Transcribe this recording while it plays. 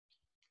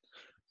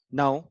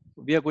Now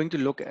we are going to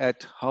look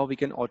at how we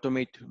can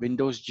automate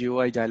Windows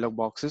GUI dialog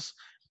boxes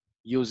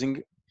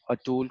using a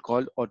tool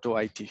called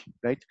AutoIT,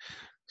 right?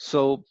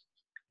 So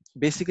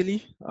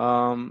basically,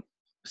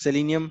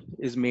 Selenium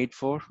is made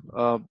for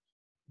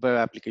web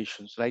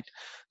applications, right?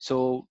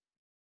 So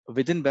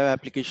within web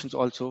applications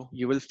also,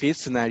 you will face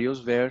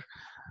scenarios where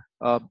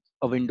uh,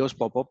 a Windows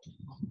pop-up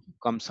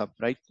comes up,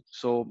 right?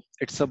 So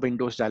it's a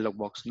Windows dialog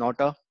box, not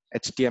a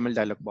HTML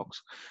dialog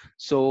box.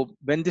 So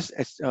when this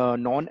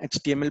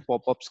non-HTML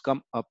pop-ups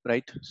come up,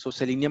 right? So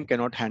Selenium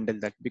cannot handle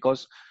that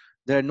because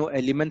there are no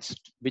elements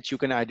which you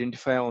can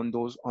identify on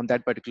those on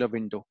that particular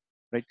window,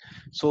 right?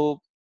 So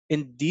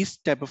in these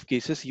type of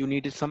cases, you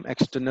need some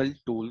external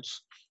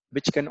tools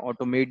which can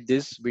automate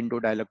these window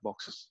dialog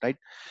boxes, right?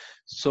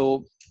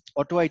 So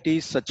AutoIT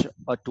is such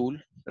a tool,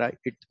 right?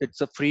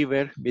 It's a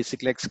freeware,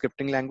 basic like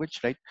scripting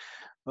language, right?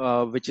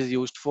 Which is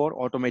used for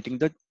automating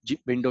the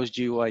Windows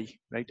GUI,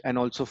 right? And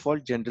also for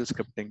general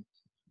scripting.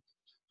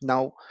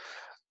 Now,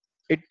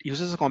 it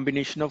uses a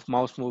combination of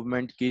mouse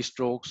movement,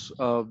 keystrokes,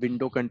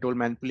 window control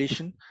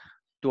manipulation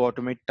to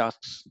automate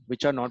tasks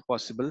which are not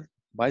possible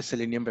by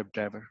Selenium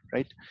WebDriver,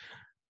 right?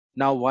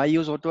 Now, why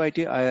use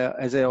AutoIT?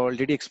 As I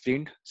already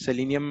explained,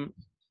 Selenium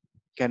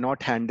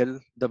cannot handle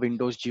the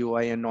Windows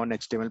GUI and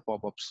non-HTML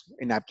pop-ups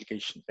in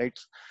application, right?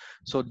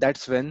 So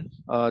that's when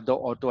the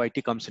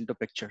AutoIT comes into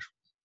picture.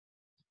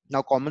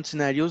 Now, common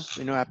scenarios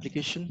in your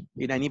application,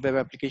 in any web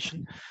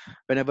application,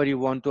 whenever you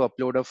want to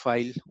upload a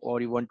file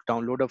or you want to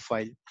download a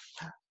file,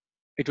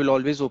 it will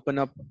always open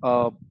up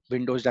a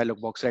Windows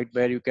dialog box, right?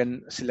 Where you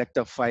can select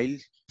a file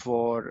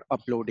for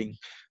uploading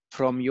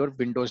from your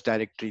Windows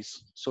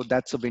directories. So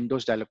that's a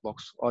Windows dialog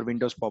box or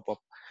Windows pop-up.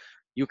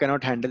 You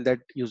cannot handle that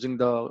using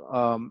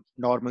the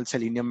normal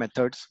Selenium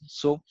methods.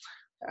 So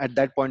at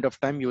that point of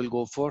time, you will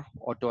go for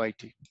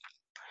AutoIT.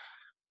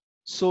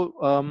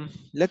 So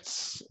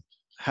let's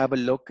have a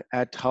look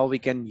at how we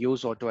can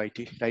use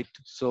AutoIT, right?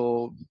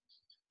 So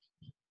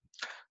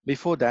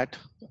before that,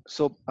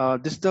 so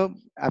this is the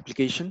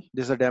application.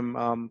 This is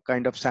a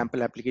kind of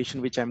sample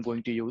application which I'm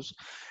going to use.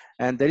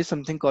 And there is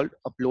something called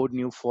upload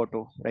new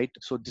photo, right?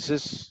 So this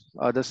is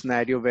the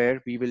scenario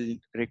where we will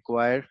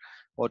require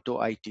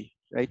AutoIT,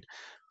 right?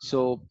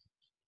 So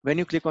when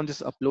you click on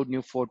this upload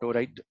new photo,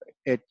 right,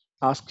 it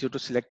asks you to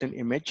select an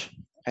image.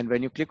 And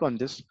when you click on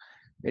this,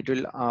 it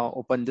will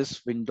open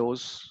this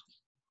Windows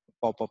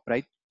pop-up,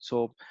 right?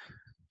 So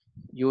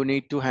you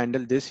need to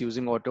handle this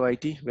using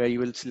AutoIT, where you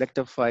will select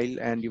a file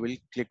and you will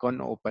click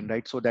on open,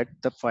 right? So that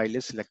the file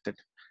is selected.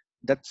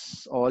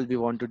 That's all we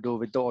want to do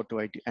with the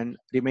AutoIT, and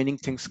remaining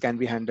things can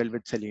be handled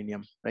with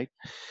Selenium, right?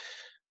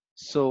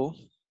 So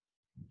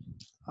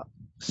uh,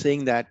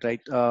 saying that,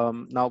 right,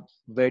 now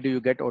where do you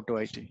get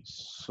AutoIT?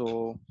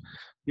 So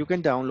you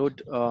can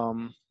download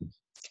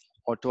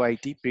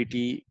AutoIT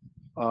pretty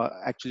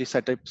actually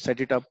set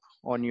it up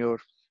on your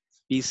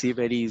PC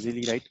very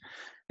easily, right?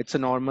 It's a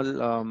normal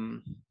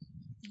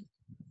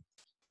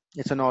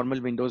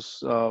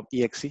Windows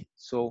exe,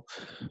 so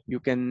you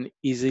can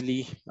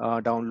easily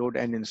download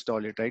and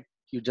install it, right?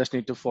 You just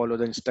need to follow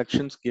the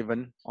instructions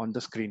given on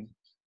the screen,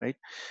 right?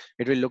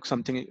 It will look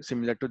something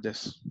similar to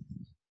this.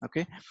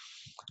 Okay,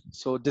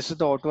 so this is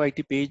the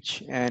AutoIT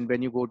page, and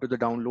when you go to the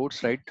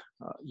downloads, right,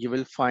 you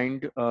will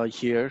find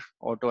here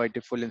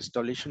AutoIT full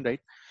installation, right?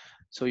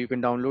 So you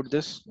can download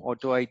this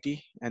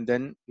AutoIT, and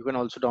then you can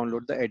also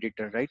download the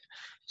editor, right?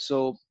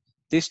 So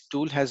this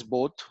tool has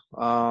both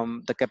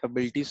the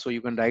capabilities, so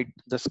you can write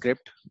the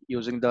script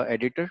using the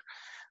editor,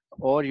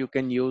 or you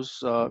can use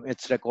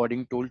its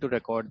recording tool to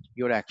record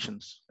your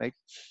actions, right?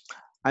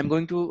 I'm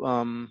going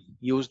to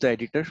use the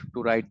editor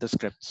to write the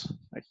scripts,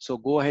 right? So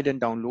go ahead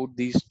and download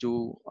these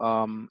two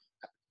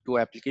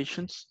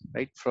applications,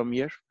 right, from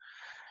here.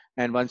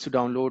 And once you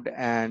download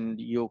and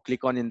you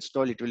click on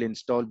install, it will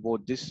install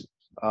both these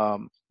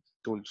um,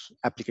 tools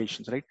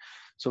applications, right?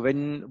 So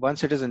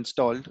once it is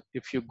installed,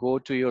 if you go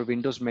to your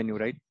Windows menu,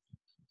 right,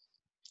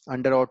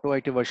 under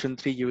AutoIT version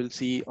 3, you will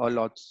see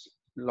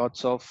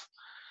lots of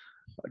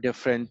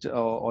different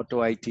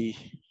AutoIT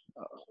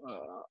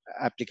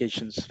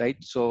applications, right?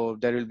 So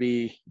there will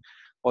be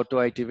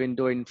AutoIT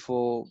window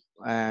info,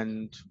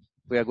 and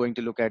we are going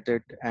to look at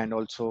it, and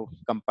also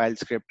compile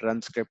script,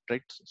 run script,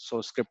 right?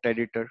 So script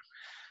editor.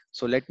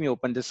 So let me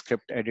open the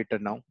script editor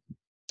now.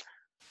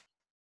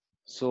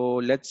 So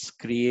let's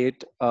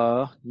create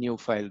a new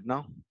file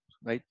now,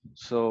 right?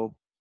 So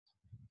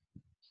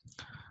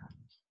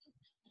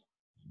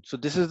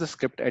this is the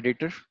script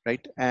editor,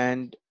 right?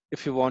 And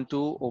if you want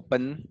to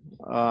open,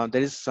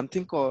 there is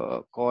something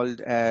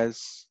called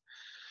as,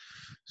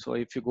 so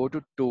if you go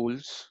to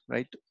tools,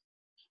 right?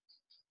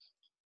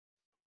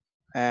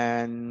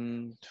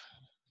 And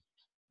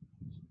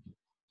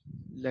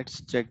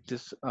let's check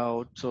this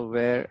out. So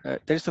where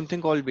there's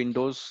something called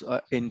Windows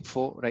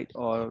info, right?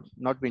 Or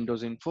not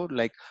Windows info,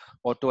 like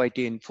AutoIT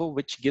info,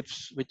 which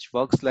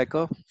works like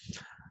a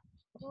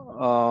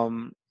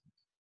um,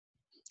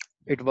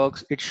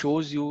 it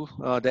shows you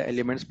the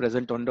elements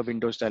present on the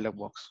Windows dialog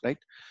box, right?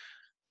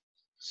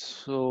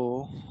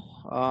 So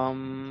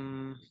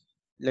um,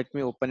 let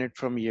me open it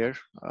from here.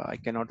 I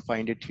cannot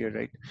find it here,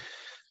 right?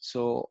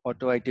 So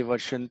AutoIT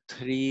version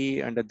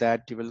 3, under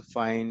that you will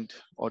find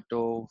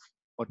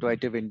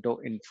AutoIT window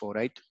info,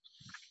 right?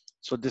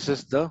 So this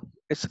is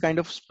it's a kind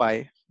of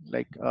spy,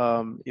 like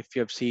if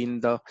you have seen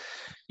the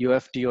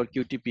UFT or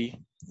QTP,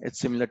 it's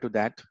similar to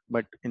that,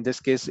 but in this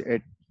case,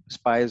 it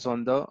spies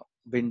on the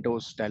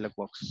Windows dialog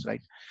boxes,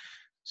 right?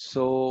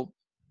 So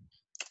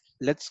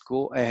let's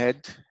go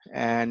ahead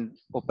and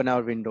open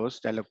our Windows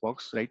dialog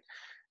box, right?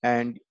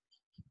 And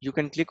you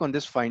can click on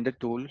this finder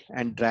tool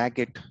and drag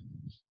it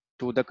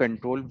to the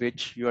control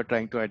which you are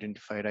trying to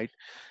identify, right?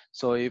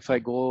 So if I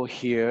go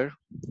here,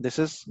 this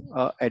is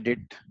edit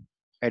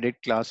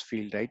class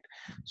field, right?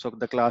 So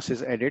the class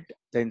is edit,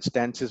 the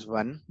instance is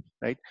one,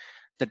 right?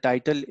 The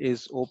title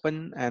is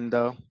open and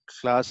the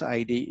class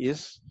ID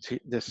is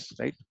this,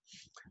 right?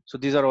 So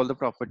these are all the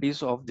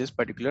properties of this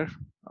particular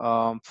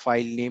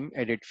file name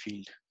edit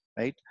field,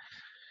 right?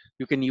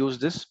 You can use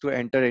this to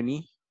enter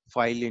any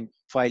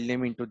file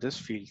name into this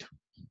field.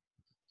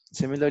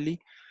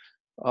 Similarly,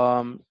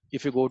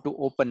 if you go to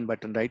open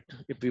button, right?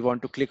 If we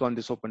want to click on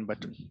this open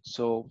button,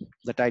 so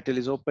the title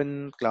is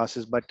open, class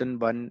is button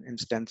one,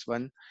 instance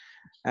one,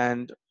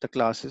 and the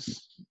class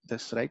is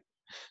this, right?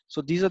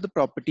 So these are the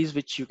properties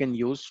which you can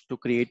use to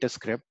create a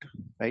script,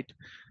 right?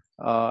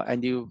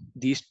 And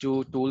these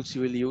two tools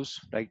you will use,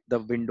 right? The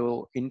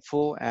window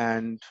info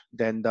and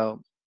then the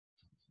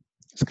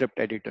script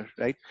editor,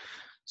 right?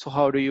 So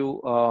how do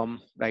you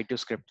write your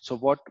script? So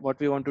what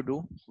we want to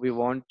do, we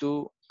want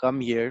to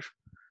come here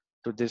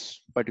to this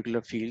particular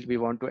field, we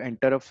want to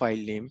enter a file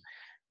name,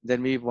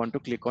 then we want to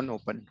click on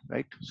open,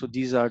 right? So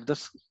these are the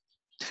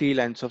three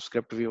lines of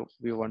script we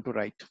want to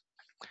write.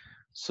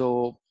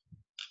 So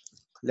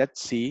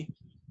let's see.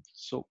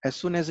 So as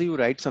soon as you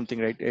write something,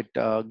 right, it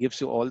gives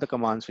you all the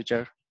commands which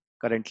are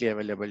currently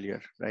available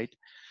here, right?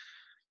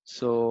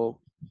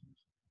 So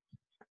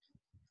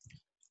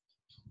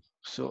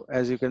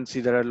as you can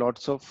see, there are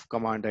lots of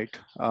command, right?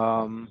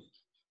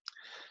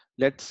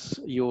 Let's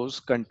use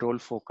control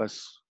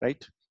focus,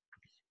 right?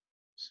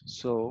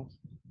 So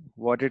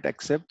what it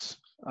accepts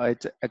a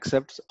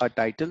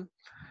title,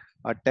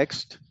 a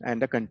text,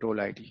 and a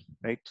control ID,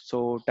 right?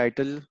 So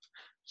title,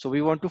 so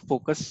we want to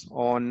focus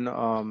on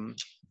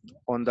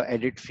the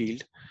edit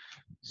field.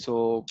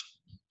 So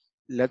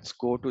let's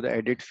go to the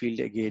edit field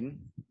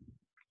again,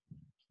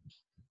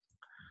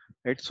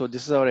 right? So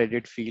this is our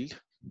edit field,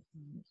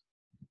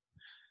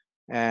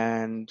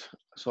 and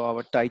so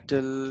our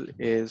title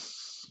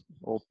is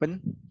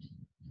open,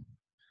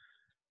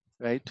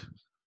 right?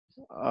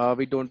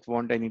 We don't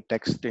want any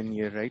text in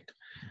here, right?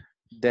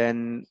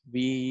 Then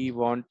we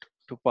want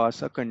to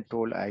pass a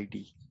control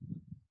ID.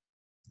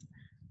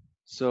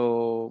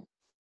 So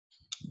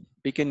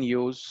we can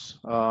use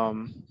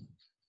so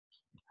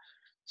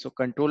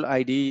control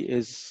ID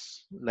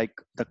is like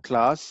the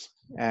class,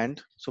 and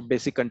so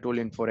basic control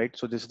info, right?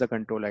 So this is the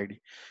control ID.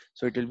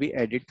 So it will be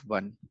edit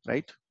one,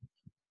 right?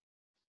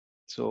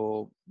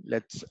 So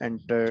let's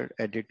enter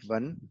edit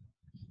one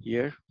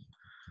here,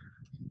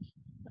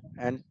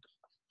 and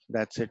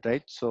that's it,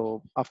 right?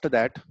 So after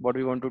that, what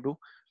we want to do,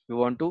 we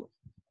want to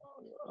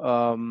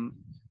um,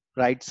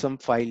 write some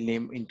file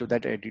name into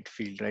that edit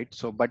field, right?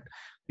 So but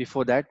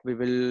before that, we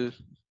will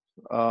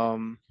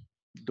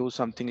do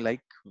something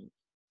like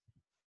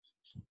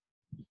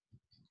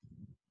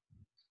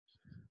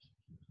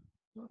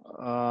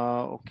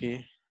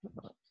okay,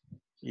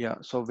 yeah,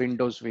 so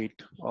Windows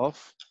wait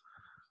off.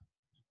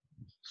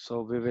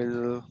 So we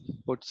will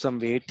put some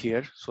weight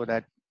here so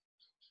that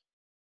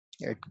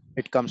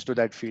it comes to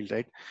that field,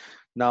 right?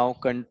 Now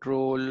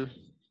control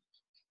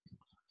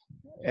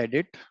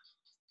edit.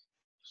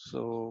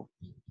 So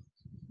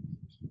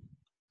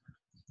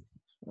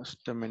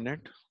just a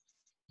minute.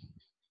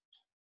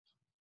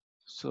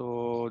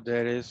 So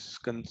there is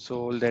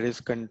console, there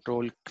is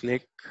control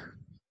click,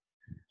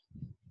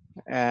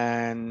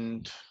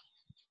 and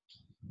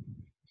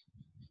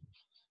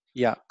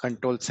yeah,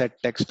 control set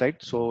text,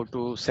 right? So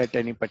to set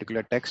any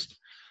particular text,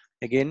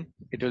 again,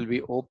 it will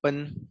be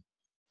open,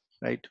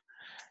 right?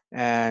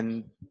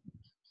 And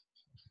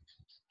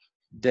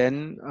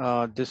then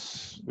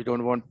this, we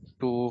don't want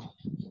to,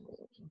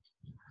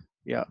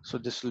 yeah, so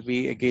this will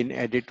be again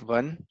edit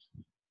one,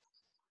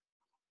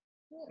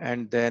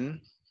 and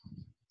then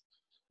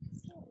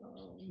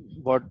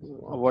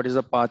what is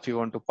the path we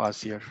want to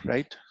pass here,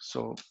 right?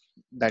 So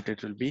that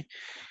it will be.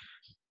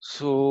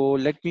 So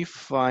let me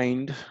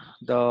find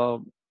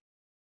the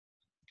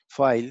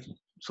file.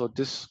 So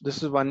this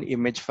is one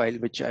image file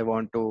which I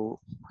want to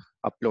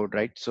upload,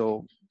 right?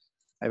 So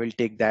I will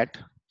take that.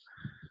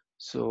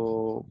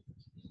 So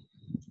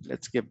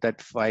let's give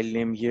that file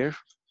name here.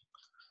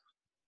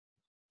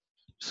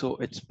 So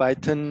it's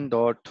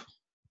python.png,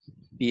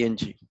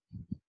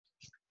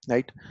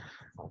 right?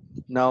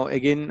 Now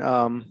again,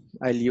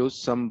 I'll use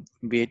some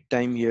wait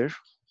time here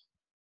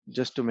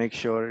just to make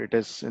sure it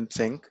is in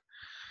sync.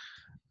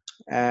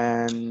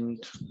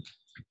 And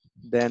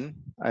then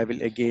I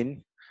will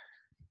again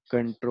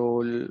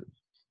control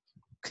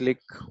click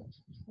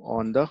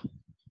on the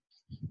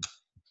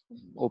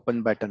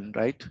open button,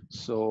 right?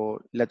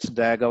 So let's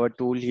drag our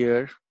tool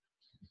here.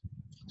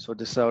 So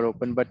this is our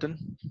open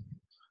button.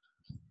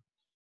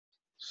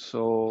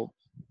 So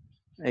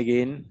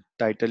again,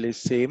 title is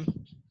same,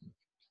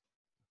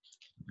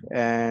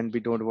 and we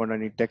don't want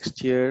any text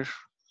here.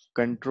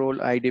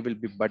 Control ID will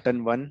be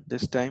button 1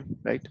 this time,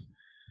 right?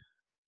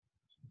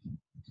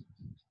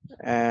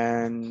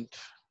 And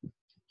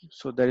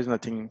so there is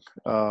nothing,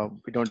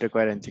 we don't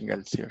require anything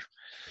else here.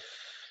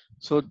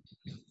 So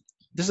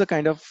this is a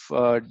kind of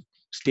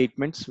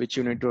statements which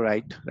you need to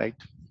write, right,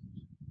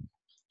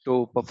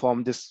 to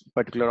perform this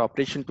particular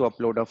operation to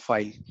upload a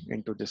file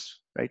into this,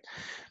 right?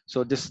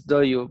 So this is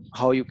the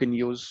how you can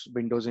use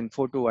Windows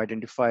Info to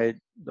identify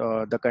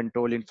the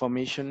control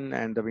information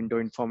and the window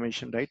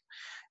information, right,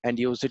 and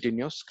use it in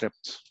your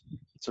scripts.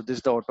 So this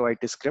is the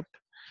AutoIt script.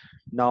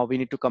 Now we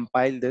need to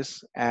compile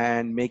this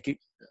and make it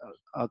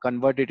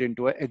convert it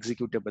into a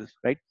executable,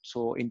 right?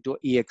 So into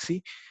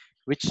exe,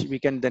 which we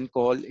can then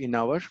call in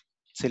our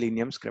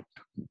Selenium script.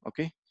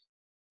 Okay,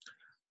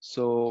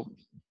 so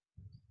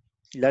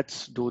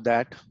let's do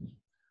that.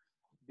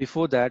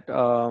 Before that,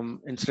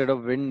 instead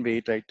of win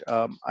wait, right,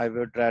 I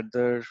would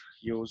rather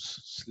use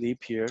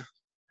sleep here,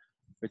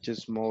 which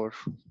is more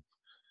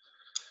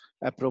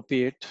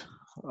appropriate.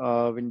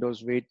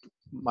 Windows wait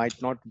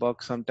might not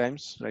work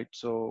sometimes, right?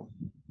 So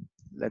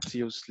let's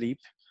use sleep.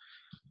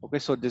 Okay,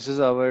 so this is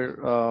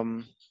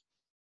our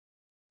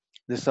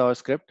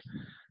script.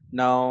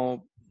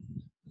 Now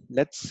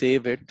let's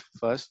save it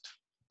first,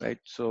 right?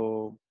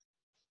 So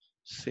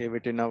save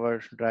it in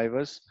our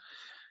drivers,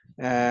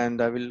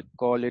 and I will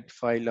call it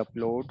file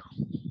upload.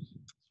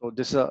 So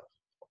this is a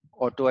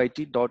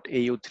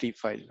autoit.au3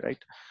 file, right?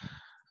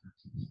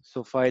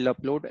 So file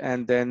upload,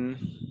 and then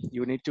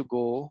you need to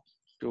go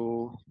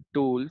to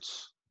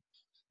tools,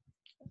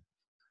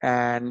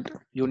 and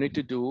you need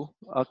to do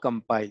a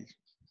compile,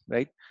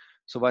 right?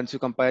 So once you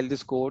compile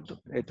this code,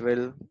 it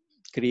will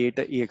create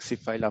a exe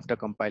file after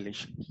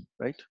compilation,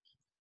 right?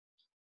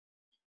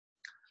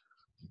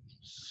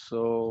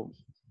 So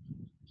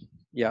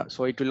yeah,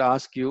 so it will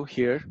ask you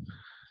here,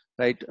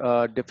 right,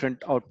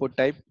 different output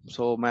type.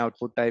 So my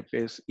output type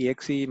is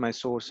exe, my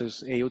source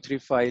is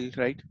au3 file,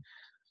 right?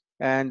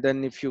 And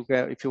then if you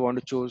want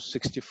to choose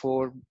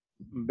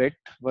 64-bit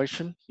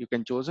version, you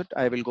can choose it.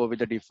 I will go with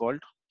the default,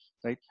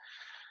 right?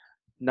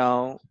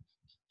 Now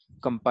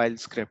compile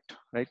script,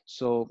 right?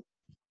 So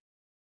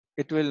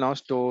it will now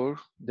store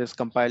this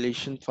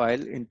compilation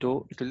file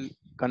into, it will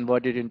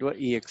convert it into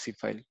a exe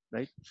file,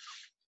 right?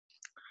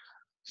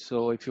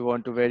 So if you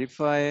want to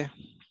verify,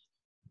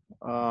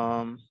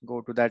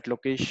 go to that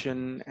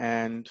location,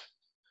 and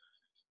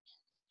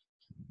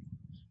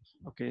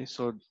okay,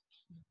 so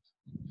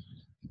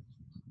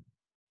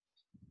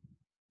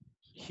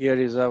here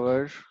is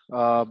our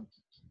uh,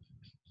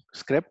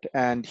 script,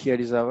 and here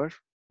is our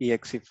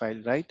exe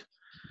file, right?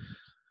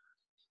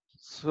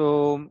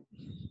 So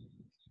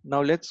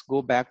now let's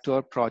go back to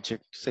our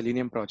project,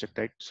 Selenium project,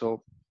 right?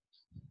 So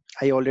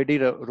I already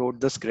wrote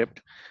the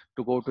script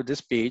to go to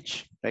this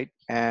page, right?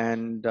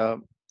 And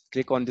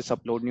click on this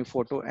upload new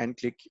photo and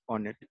click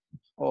on it.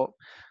 Oh,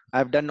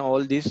 I've done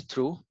all this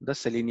through the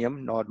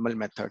Selenium normal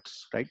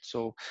methods, right?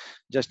 So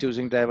just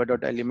using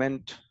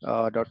driver.element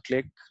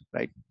 .click,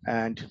 right?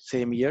 And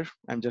same here,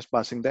 I'm just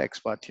passing the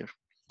XPath here.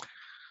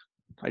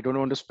 I don't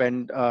want to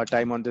spend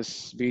time on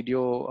this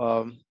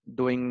video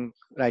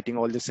writing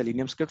all the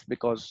Selenium scripts,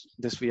 because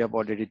this we have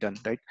already done,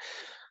 right?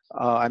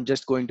 I'm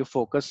just going to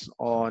focus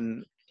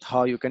on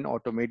how you can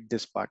automate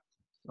this part.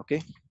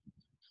 Okay,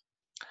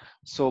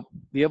 so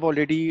we have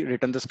already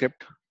written the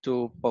script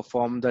to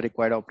perform the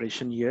required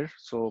operation here.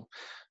 So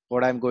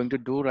what I'm going to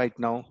do right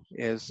now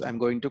is I'm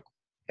going to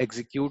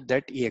execute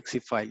that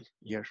exe file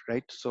here,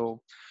 right?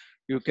 So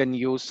you can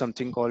use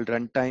something called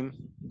runtime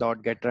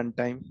dot get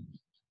runtime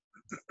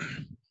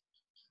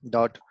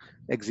dot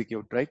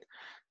execute, right?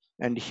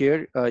 And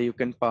here you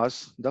can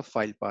pass the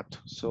file path.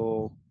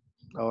 So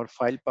our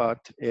file path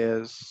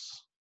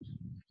is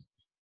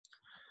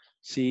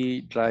C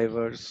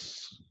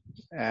drivers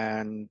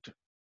and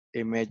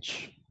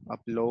image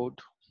upload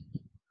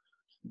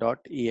dot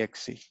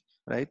exe,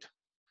 right?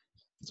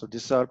 So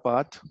this is our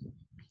path.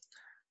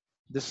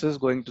 This is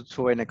going to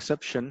throw an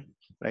exception,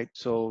 right?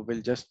 So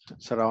we'll just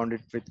surround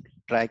it with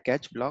try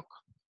catch block.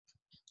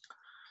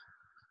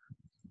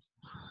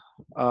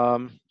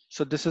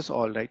 So this is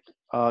all right.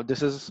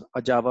 This is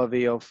a Java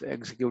way of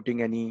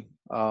executing any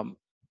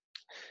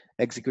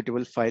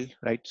executable file,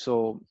 right?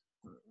 So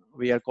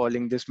we are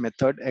calling this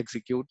method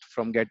execute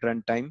from get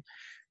runtime,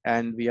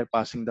 and we are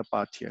passing the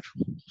path here.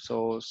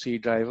 So C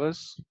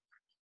drivers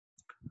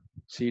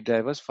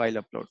file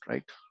upload,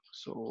 right?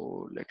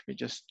 So let me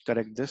just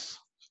correct this.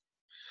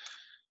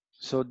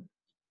 So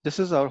this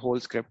is our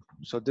whole script.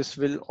 So this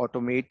will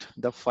automate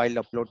the file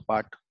upload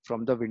part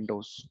from the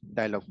Windows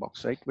dialog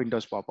box, right?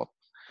 Windows pop-up.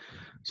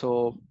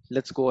 So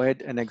let's go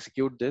ahead and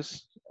execute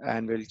this,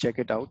 and we'll check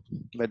it out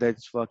whether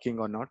it's working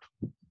or not.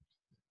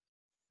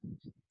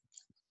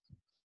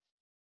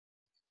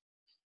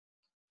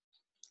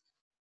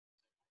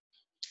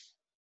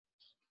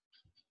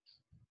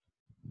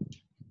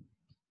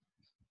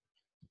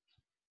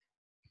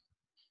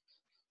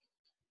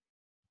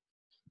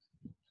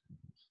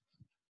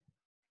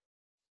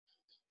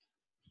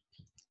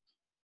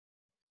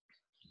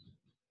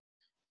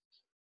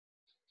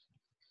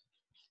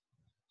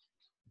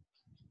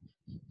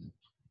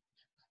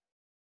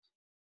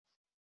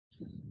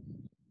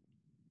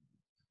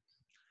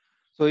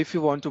 So if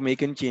you want to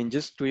make any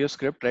changes to your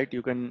script, right,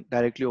 you can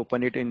directly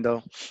open it in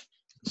the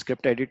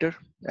script editor,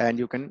 and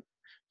you can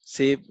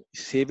save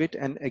it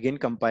and again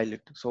compile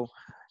it. So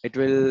it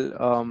will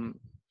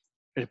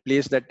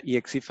replace that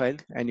exe file,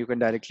 and you can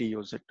directly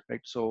use it,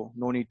 right? So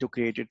no need to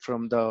create it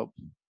from the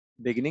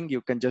beginning. You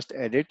can just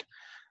edit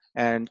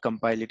and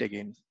compile it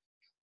again,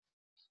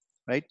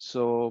 right?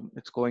 So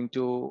it's going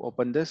to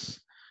open this.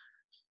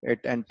 It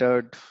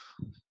entered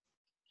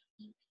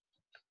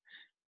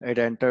it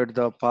entered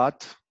the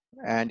path,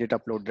 and it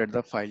uploaded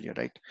the file here,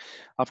 right?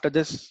 After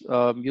this,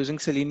 using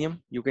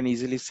Selenium, you can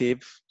easily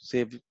save,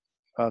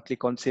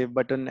 click on save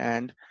button,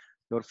 and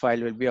your file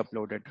will be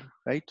uploaded,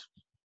 right?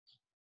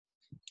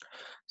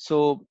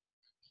 So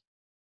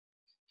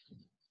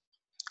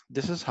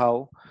this is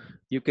how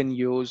you can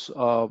use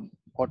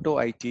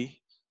AutoIT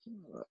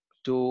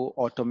to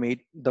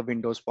automate the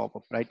Windows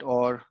pop-up, right?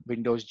 Or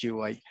Windows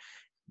GUI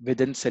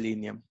within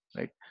Selenium,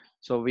 right?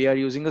 So we are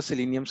using a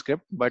Selenium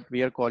script, but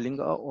we are calling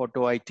a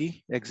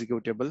AutoIT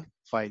executable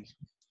file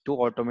to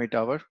automate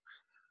our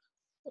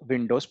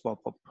Windows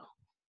pop-up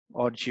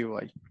or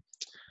GUI.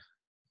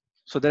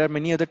 So there are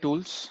many other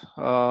tools,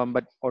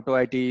 but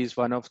AutoIT is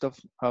one of the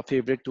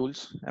favorite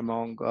tools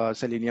among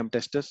Selenium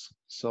testers.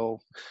 So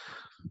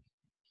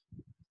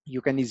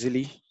you can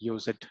easily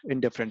use it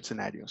in different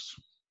scenarios,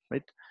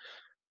 right?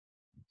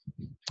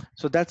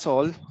 So that's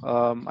all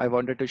I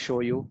wanted to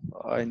show you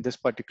in this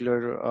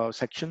particular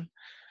section.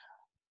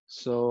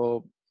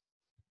 So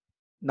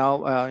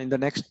now in the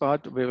next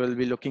part, we will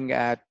be looking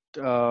at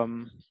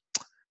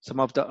some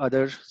of the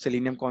other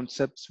Selenium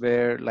concepts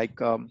where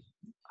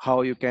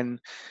how you can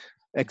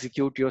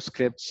execute your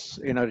scripts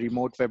in a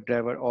remote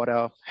WebDriver or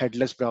a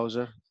headless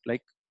browser.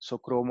 So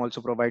Chrome also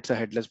provides a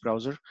headless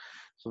browser.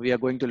 So we are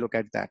going to look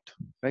at that,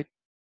 right?